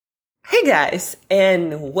Hey guys,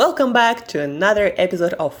 and welcome back to another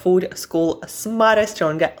episode of Food School Smarter,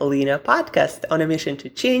 Stronger, Leaner podcast on a mission to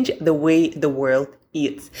change the way the world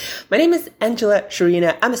eats. My name is Angela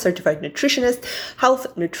Shurina. I'm a certified nutritionist,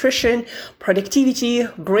 health, nutrition, productivity,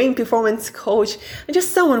 brain performance coach, and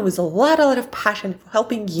just someone with a lot of passion for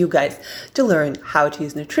helping you guys to learn how to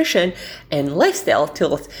use nutrition and lifestyle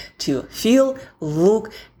tools to feel,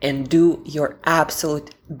 look, and do your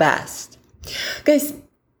absolute best. Guys,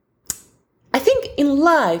 I think in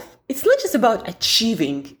life, it's not just about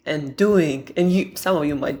achieving and doing, and some of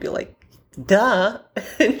you might be like, duh,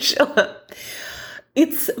 Angela.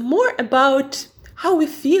 It's more about how we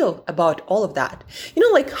feel about all of that. You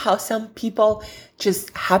know, like how some people just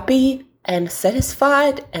happy and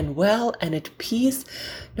satisfied and well and at peace,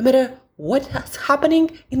 no matter what's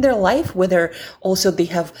happening in their life, whether also they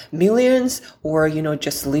have millions or,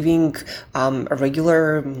 just living a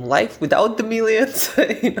regular life without the millions,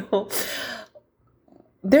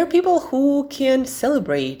 There are people who can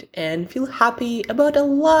celebrate and feel happy about a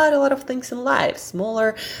lot of things in life,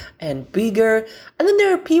 smaller and bigger. And then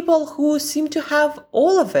there are people who seem to have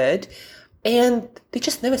all of it and they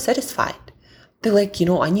just never satisfied. They're like,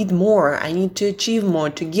 I need more. I need to achieve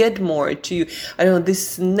more, to get more,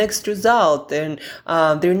 this next result. And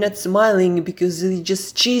they're not smiling because they're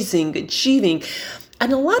just achieving.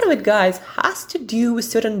 And a lot of it, guys, has to do with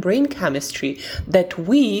certain brain chemistry that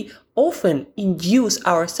we often induce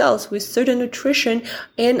ourselves with certain nutrition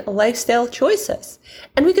and lifestyle choices.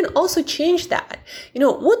 And we can also change that.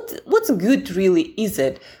 What's good really is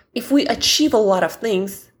it if we achieve a lot of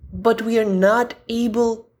things, but we are not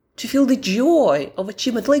able to feel the joy of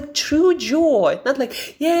achievement, like true joy, not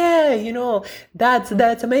like,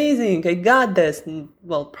 that's amazing, I got this.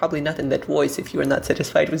 Well, probably not in that voice if you're not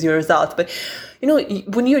satisfied with your results. But,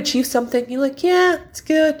 when you achieve something, you're like, yeah, it's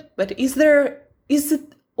good. But is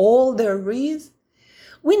it all there is?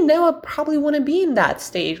 We never probably want to be in that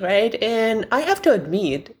state, right? And I have to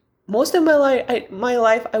admit, most of my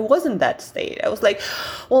life, I wasn't that state. I was like,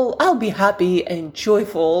 well, I'll be happy and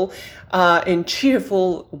joyful and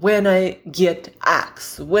cheerful when I get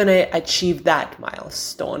X, when I achieve that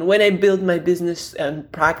milestone, when I build my business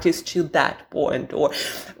and practice to that point, or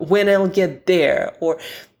when I'll get there,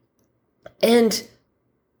 and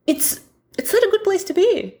it's not a good place to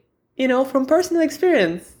be. From personal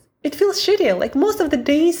experience, it feels shitty. Like most of the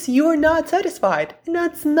days you're not satisfied, and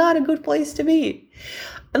that's not a good place to be.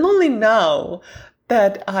 And only now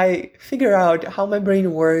that I figure out how my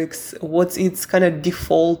brain works, what's its kind of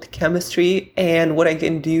default chemistry, and what I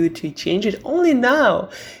can do to change it, only now,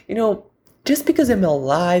 just because I'm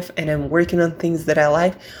alive and I'm working on things that I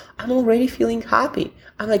like, I'm already feeling happy.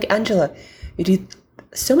 I'm like, Angela, you did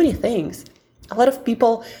so many things. A lot of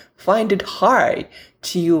people find it hard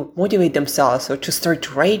to motivate themselves or to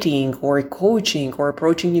start writing or coaching or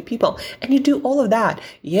approaching new people. And you do all of that.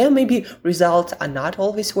 Yeah, maybe results are not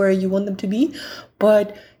always where you want them to be,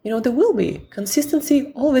 but there will be.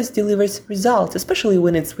 Consistency always delivers results, especially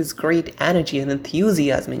when it's with great energy and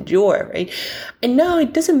enthusiasm and joy, right? And now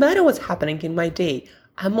it doesn't matter what's happening in my day.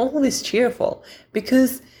 I'm always cheerful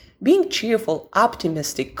because being cheerful,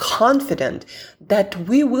 optimistic, confident that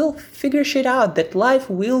we will figure shit out, that life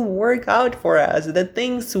will work out for us, that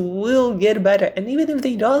things will get better. And even if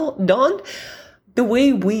they don't the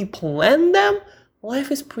way we plan them,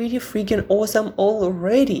 life is pretty freaking awesome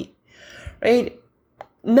already, right?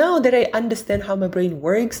 Now that I understand how my brain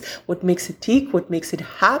works, what makes it tick, what makes it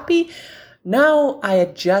happy, now I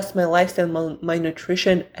adjust my lifestyle, my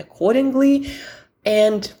nutrition accordingly,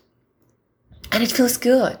 and it feels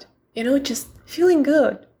good. Just feeling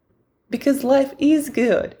good because life is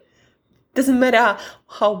good. Doesn't matter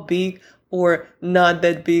how big or not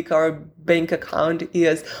that big our bank account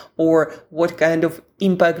is, or what kind of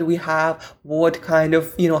impact we have, what kind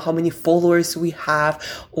of, how many followers we have,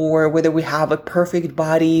 or whether we have a perfect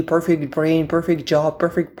body, perfect brain, perfect job,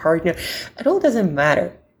 perfect partner. It all doesn't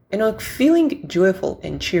matter. Feeling joyful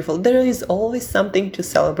and cheerful, there is always something to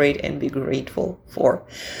celebrate and be grateful for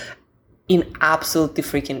in absolutely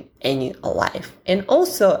freaking any life. And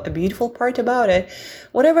also a beautiful part about it,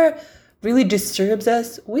 whatever really disturbs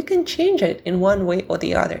us, we can change it in one way or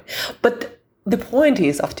the other. But the point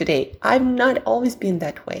is of today, I've not always been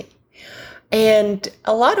that way. And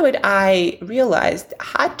a lot of it I realized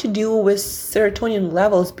had to do with serotonin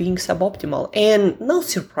levels being suboptimal. And no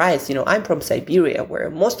surprise, I'm from Siberia, where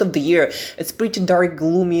most of the year it's pretty dark,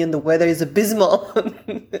 gloomy, and the weather is abysmal.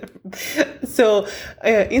 So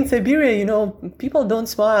in Siberia, people don't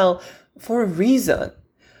smile for a reason.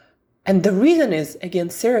 And the reason is, again,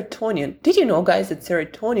 serotonin. Did you know, guys, that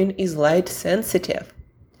serotonin is light sensitive?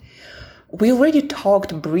 We already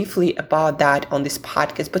talked briefly about that on this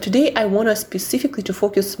podcast, but today I want to specifically to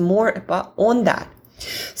focus more on that.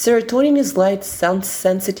 Serotonin is light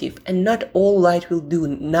sensitive, and not all light will do.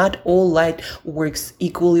 Not all light works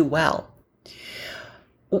equally well.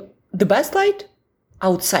 The best light?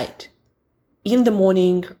 Outside. In the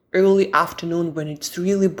morning, early afternoon, when it's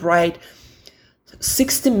really bright,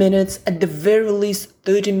 60 minutes, at the very least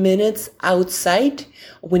 30 minutes outside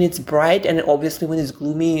when it's bright, and obviously when it's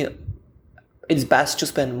gloomy, it's best to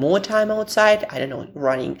spend more time outside, I don't know,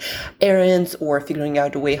 running errands or figuring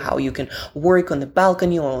out a way how you can work on the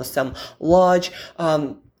balcony or on some lodge,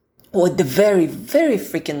 or at the very, very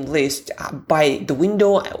freaking least by the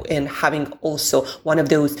window, and having also one of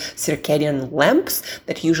those circadian lamps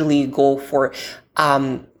that usually go for,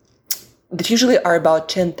 that usually are about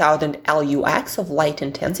 10,000 LUX of light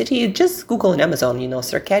intensity. Just Google on Amazon,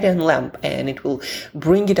 circadian lamp, and it will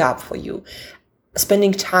bring it up for you.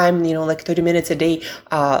 Spending time, like 30 minutes a day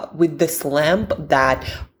with this lamp that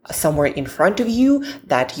somewhere in front of you,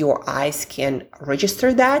 that your eyes can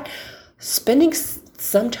register that. Spending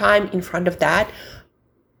some time in front of that,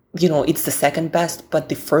 it's the second best, but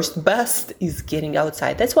the first best is getting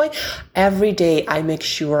outside. That's why every day I make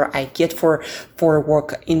sure I get for a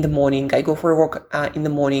walk in the morning. I go for a walk in the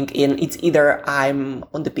morning, and it's either I'm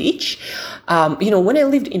on the beach. When I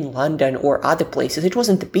lived in London or other places, it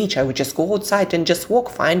wasn't the beach. I would just go outside and just walk,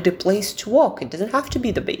 find a place to walk. It doesn't have to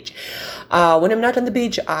be the beach. When I'm not on the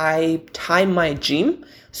beach, I time my gym.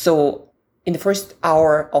 So in the first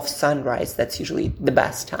hour of sunrise, that's usually the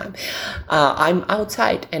best time. I'm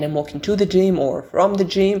outside and I'm walking to the gym or from the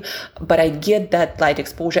gym, but I get that light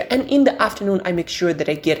exposure. And in the afternoon, I make sure that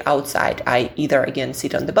I get outside. I either, again,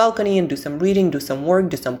 sit on the balcony and do some reading, do some work,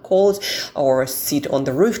 do some calls, or sit on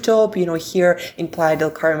the rooftop. Here in Playa del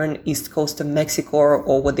Carmen, east coast of Mexico,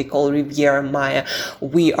 or what they call Riviera Maya,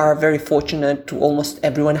 we are very fortunate to almost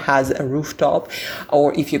everyone has a rooftop.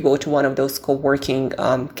 Or if you go to one of those co-working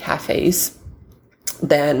cafes,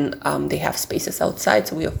 then they have spaces outside.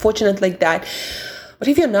 So we are fortunate like that. But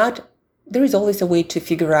if you're not, there is always a way to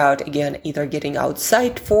figure out, again, either getting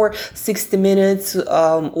outside for 60 minutes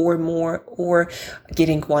or more, or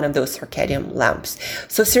getting one of those circadian lamps.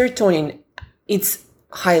 So serotonin, it's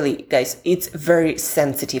very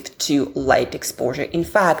sensitive to light exposure. In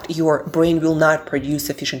fact, your brain will not produce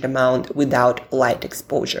sufficient amount without light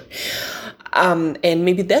exposure. And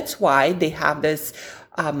maybe that's why they have this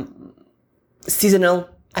seasonal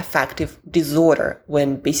affective disorder,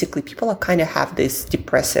 when basically people kind of have this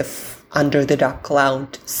depressive under the dark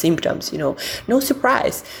cloud symptoms. No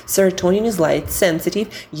surprise. Serotonin is light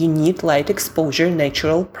sensitive. You need light exposure,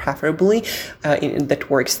 natural, preferably,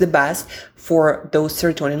 that works the best for those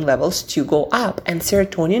serotonin levels to go up. And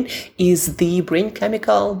serotonin is the brain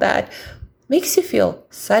chemical that makes you feel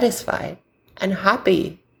satisfied and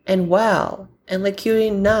happy and well and like you're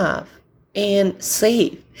enough and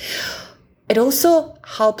safe. It also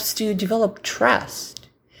helps to develop trust.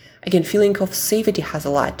 Again, feeling of safety has a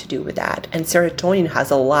lot to do with that, and serotonin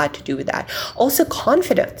has a lot to do with that. Also,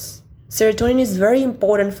 confidence. Serotonin is very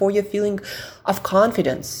important for your feeling of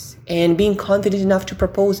confidence and being confident enough to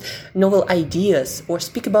propose novel ideas or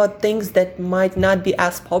speak about things that might not be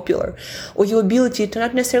as popular, or your ability to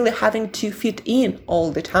not necessarily having to fit in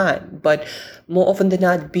all the time, but more often than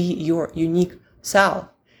not be your unique self.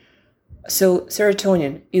 So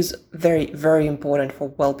serotonin is very, very important for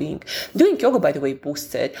well-being. Doing yoga, by the way,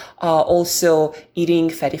 boosts it. Also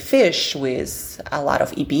eating fatty fish with a lot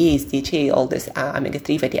of EPAs, DHA, all this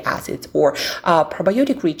omega-3 fatty acids, or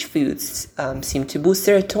probiotic-rich foods seem to boost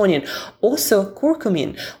serotonin. Also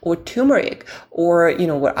curcumin or turmeric, or,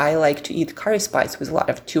 what I like to eat, curry spice with a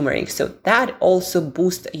lot of turmeric. So that also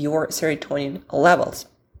boosts your serotonin levels.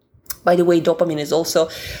 By the way, dopamine,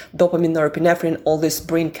 norepinephrine, all these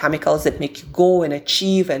brain chemicals that make you go and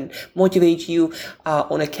achieve and motivate you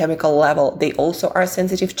on a chemical level. They also are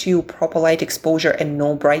sensitive to proper light exposure and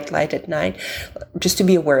no bright light at night, just to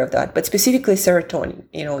be aware of that. But specifically serotonin,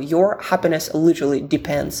 your happiness literally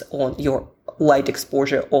depends on your light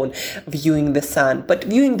exposure, on viewing the sun. But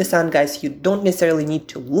viewing the sun, guys, you don't necessarily need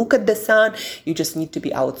to look at the sun. You just need to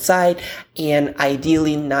be outside, and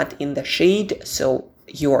ideally not in the shade. So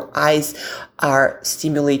your eyes are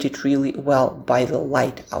stimulated really well by the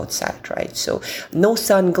light outside, right? So no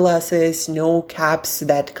sunglasses, no caps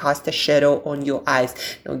that cast a shadow on your eyes.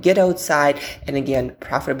 Get outside, and again,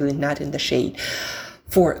 preferably not in the shade.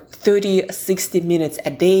 for 30, 60 minutes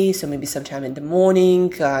a day. So maybe sometime in the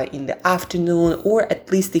morning, in the afternoon, or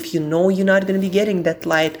at least if you know you're not going to be getting that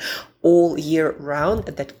light all year round,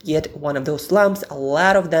 that get one of those lamps. A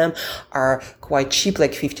lot of them are quite cheap,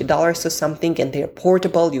 like $50 or something, and they're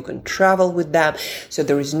portable. You can travel with them. So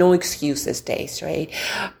there is no excuse these days, right?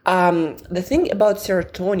 The thing about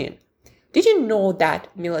serotonin, did you know that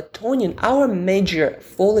melatonin, our major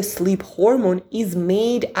fall asleep hormone, is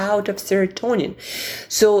made out of serotonin?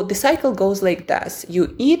 So the cycle goes like this.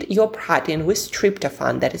 You eat your protein with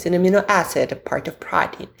tryptophan, that is an amino acid, a part of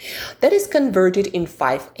protein. That is converted in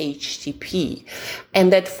 5-HTP.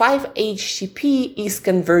 And that 5-HTP is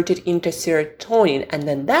converted into serotonin. And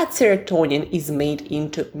then that serotonin is made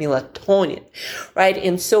into melatonin, right?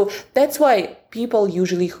 And so that's why people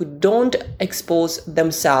usually who don't expose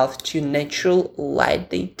themselves to natural light,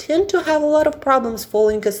 they tend to have a lot of problems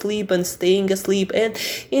falling asleep and staying asleep. And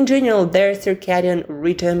in general, their circadian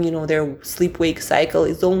rhythm, their sleep-wake cycle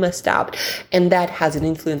is all messed up. And that has an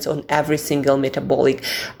influence on every single metabolic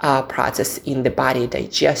process in the body,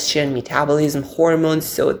 digestion, metabolism, hormones.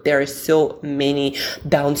 So there are so many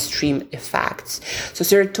downstream effects. So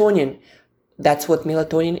serotonin, that's what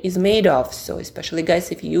melatonin is made of. So especially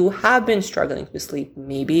guys, if you have been struggling with sleep,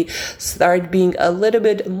 maybe start being a little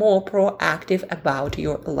bit more proactive about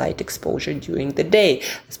your light exposure during the day,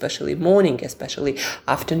 especially morning, especially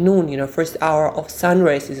afternoon. First hour of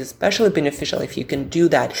sunrise is especially beneficial if you can do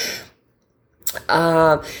that.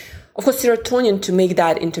 Of course, serotonin, to make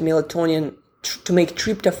that into melatonin, to make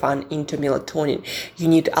tryptophan into melatonin, you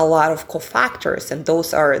need a lot of cofactors, and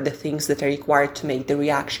those are the things that are required to make the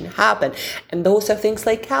reaction happen. And those are things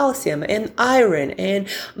like calcium and iron and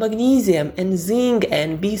magnesium and zinc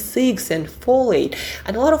and B6 and folate.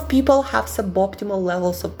 And a lot of people have suboptimal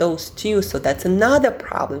levels of those too. So that's another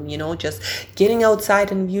problem, just getting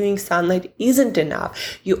outside and viewing sunlight isn't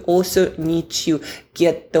enough. You also need to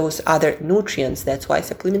get those other nutrients. That's why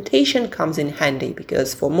supplementation comes in handy,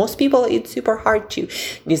 because for most people it's super hard to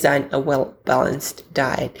design a well-balanced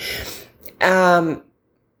diet.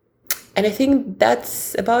 And I think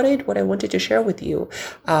that's about it, what I wanted to share with you.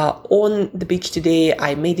 On the beach today,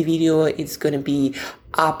 I made a video. It's going to be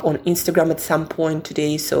up on Instagram at some point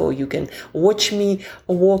today, so you can watch me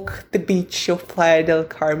walk the beach of Playa del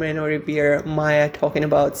Carmen or Riviera Maya, talking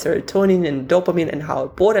about serotonin and dopamine and how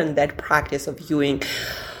important that practice of viewing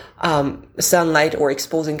sunlight or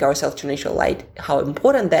exposing ourselves to natural light, how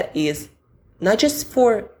important that is, not just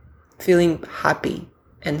for feeling happy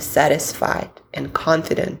and satisfied and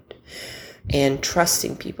confident and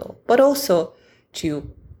trusting people, but also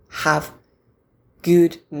to have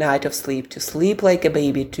good night of sleep, to sleep like a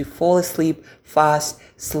baby, to fall asleep fast,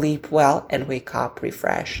 sleep well, and wake up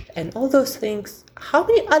refreshed. And all those things, how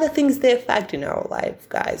many other things they affect in our life,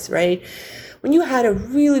 guys, right? When you had a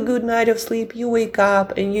really good night of sleep, you wake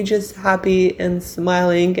up and you're just happy and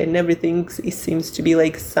smiling, and everything seems to be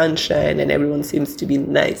like sunshine and everyone seems to be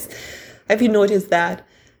nice. Have you noticed that?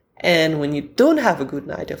 And when you don't have a good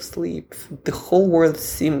night of sleep, the whole world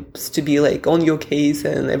seems to be like on your case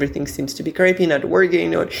and everything seems to be crappy, not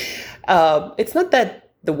working. Or it's not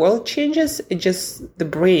that the world changes, it's just the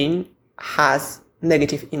brain has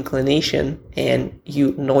negative inclination and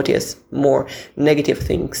you notice more negative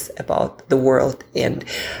things about the world and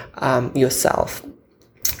yourself,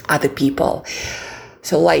 other people.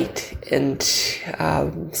 So light and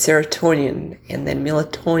serotonin and then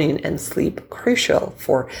melatonin and sleep, crucial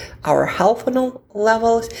for our health hormone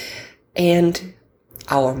levels and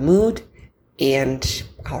our mood and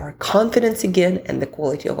our confidence again and the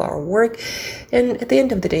quality of our work. And at the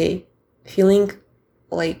end of the day, feeling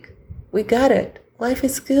like we got it. Life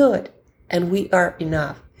is good and we are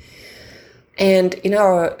enough. And in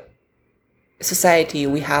our society,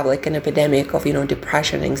 we have like an epidemic of,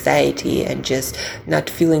 depression, anxiety, and just not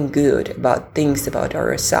feeling good about things about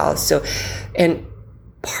ourselves. So, and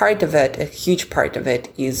part of it, a huge part of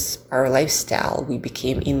it, is our lifestyle. We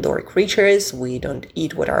became indoor creatures. We don't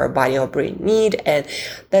eat what our body or brain need. And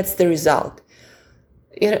that's the result.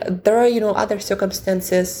 There are, other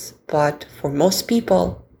circumstances, but for most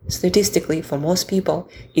people, statistically, for most people,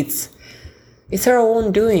 it's our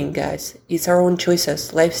own doing, guys. It's our own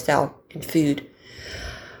choices, lifestyle, and food.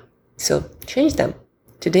 So change them.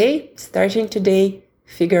 Today, starting today,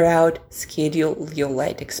 figure out, schedule your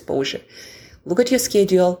light exposure. Look at your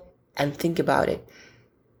schedule and think about it.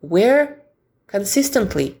 Where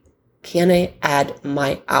consistently can I add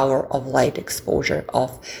my hour of light exposure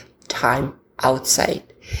of time outside?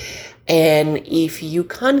 And if you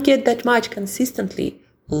can't get that much consistently,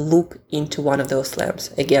 look into one of those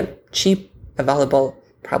lamps. Again, cheap, available,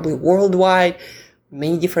 probably worldwide,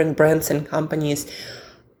 many different brands and companies.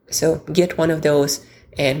 So get one of those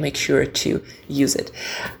and make sure to use it.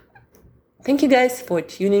 Thank you guys for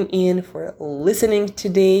tuning in, for listening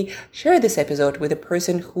today. Share this episode with a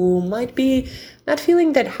person who might be not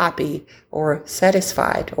feeling that happy or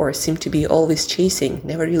satisfied or seem to be always chasing,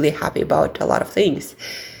 never really happy about a lot of things.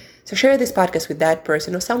 So share this podcast with that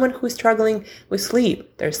person or someone who is struggling with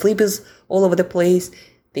sleep. Their sleep is all over the place.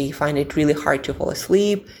 They find it really hard to fall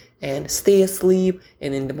asleep and stay asleep,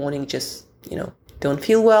 and in the morning just, don't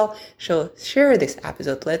feel well. So share this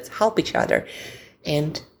episode. Let's help each other.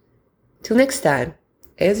 And till next time,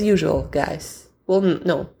 as usual, guys. Well,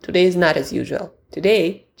 no, today is not as usual.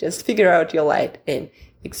 Today, just figure out your light and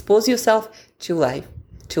expose yourself to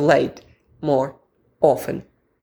light more often.